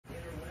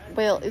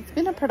well, it's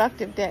been a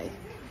productive day.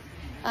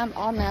 I'm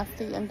all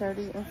nasty and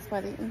dirty and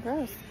sweaty and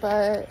gross,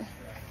 but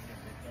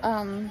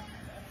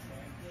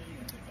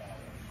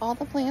all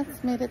the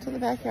plants made it to the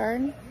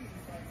backyard.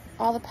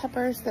 All the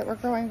peppers that were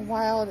growing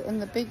wild in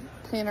the big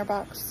planter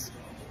box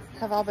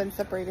have all been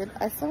separated.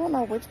 I still don't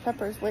know which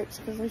pepper is which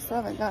because we still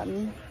haven't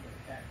gotten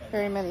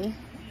very many.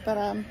 But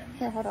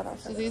here, hold on.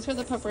 So these are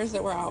the peppers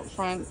that were out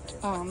front.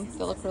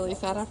 They look really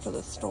sad after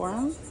the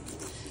storm.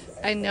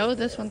 I know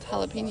this one's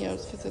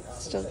jalapenos because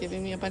it's still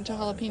giving me a bunch of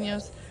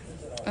jalapenos.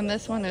 And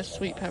this one is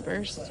sweet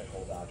peppers.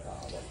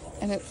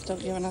 And it's still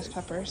giving us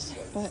peppers.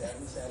 But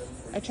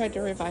I tried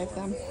to revive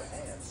them.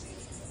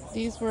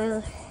 These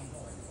were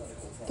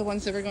the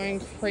ones that were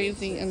going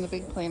crazy in the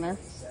big planter.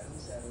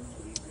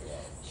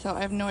 So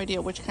I have no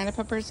idea which kind of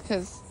peppers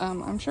because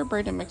I'm sure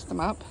Braden mixed them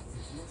up.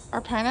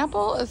 Our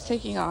pineapple is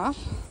taking off.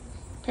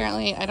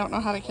 Apparently I don't know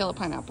how to kill a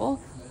pineapple.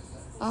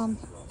 And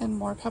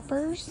more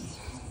peppers.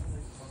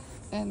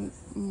 And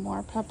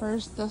more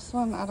peppers. This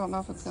one, I don't know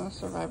if it's going to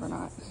survive or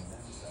not.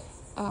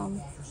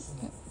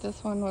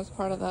 This one was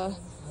part of the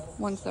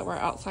ones that were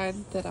outside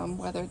that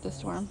weathered the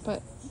storm.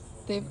 But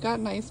they've got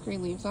nice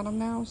green leaves on them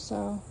now,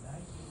 so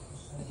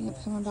I think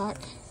it's coming back.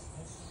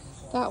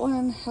 That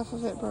one, half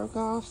of it broke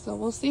off, so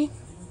we'll see.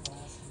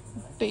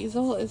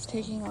 Basil is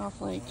taking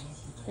off like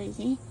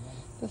crazy.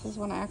 This is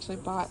one I actually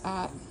bought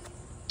at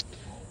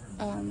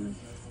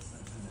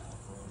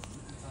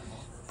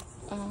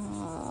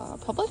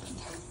Publix.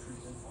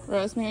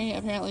 Rosemary,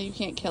 apparently you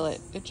can't kill it.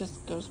 It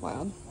just goes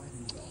wild.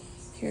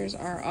 Here's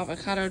our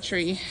avocado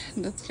tree.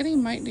 That's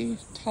getting mighty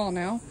tall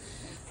now.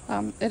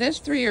 It is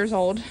 3 years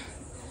old,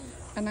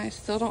 and I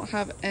still don't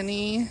have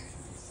any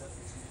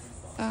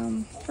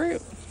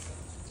fruit.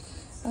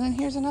 And then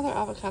here's another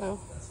avocado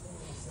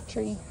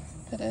tree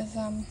that is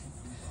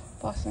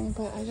blossoming,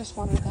 but I just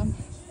watered them.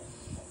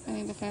 I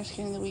need to finish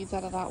getting the weeds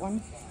out of that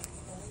one.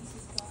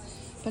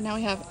 But now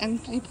we have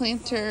empty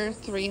planter,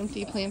 3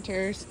 empty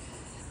planters,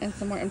 and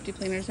some more empty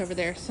planters over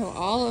there. So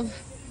all of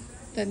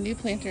the new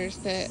planters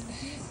that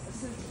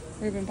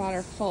Ruben bought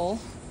are full.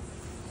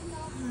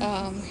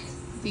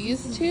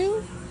 These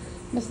two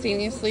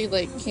mysteriously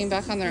like came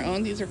back on their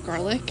own. These are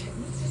garlic.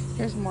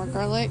 Here's more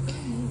garlic.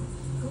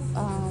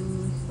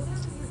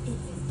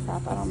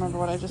 Crap, I don't remember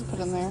what I just put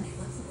in there.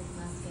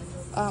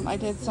 I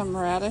did some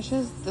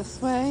radishes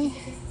this way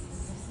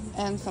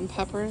and some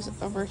peppers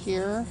over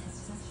here.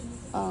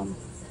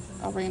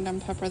 A random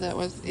pepper that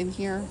was in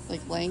here,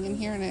 like laying in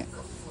here, and it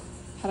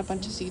had a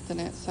bunch of seeds in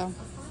it. So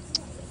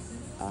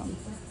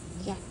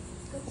yeah,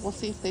 we'll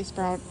see if they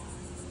sprout.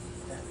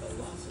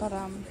 But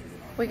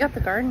we got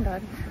the garden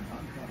done.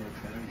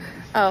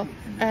 Oh,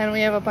 and we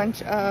have a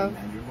bunch of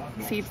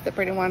seeds that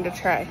Brady wanted to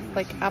try,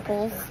 like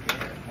apples,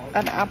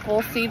 an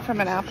apple seed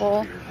from an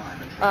apple,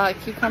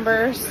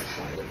 cucumbers.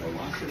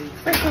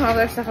 There's some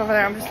other stuff over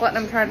there. I'm just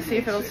letting them try to see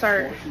if it'll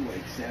start.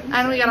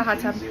 And we got a hot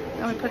tub,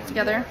 and we put it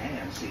together,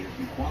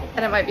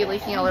 and it might be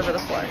leaking all over the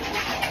floor.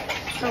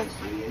 So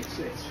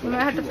we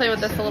might have to play with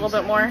this a little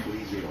bit more.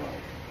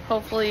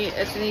 Hopefully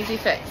it's an easy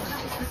fix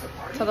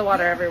to the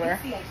water everywhere.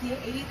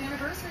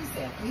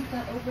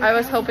 I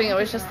was hoping it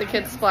was just the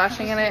kids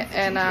splashing in it,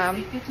 and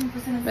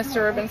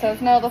Mr. Ruben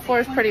says, no, the floor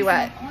is pretty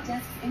wet.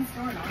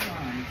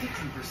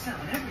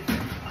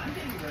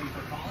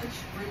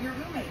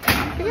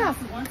 But yeah.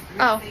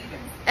 Oh,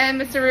 and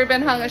Mr.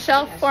 Ruben hung a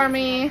shelf for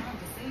me,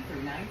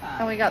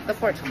 and we got the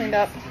porch cleaned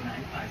up.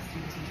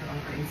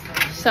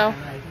 So,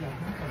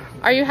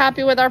 are you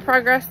happy with our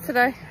progress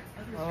today?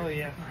 Oh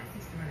yeah.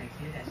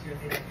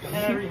 And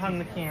I rehung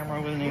the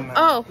camera with a new mount.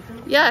 Oh,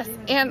 yes.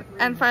 And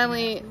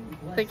finally,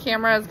 the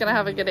camera is going to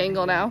have a good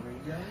angle now.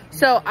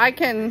 So I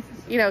can,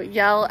 you know,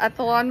 yell at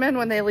the lawnmen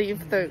when they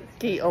leave the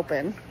gate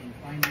open.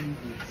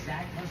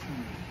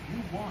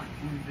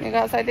 You go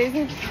outside,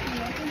 Daisy?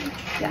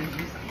 Yeah.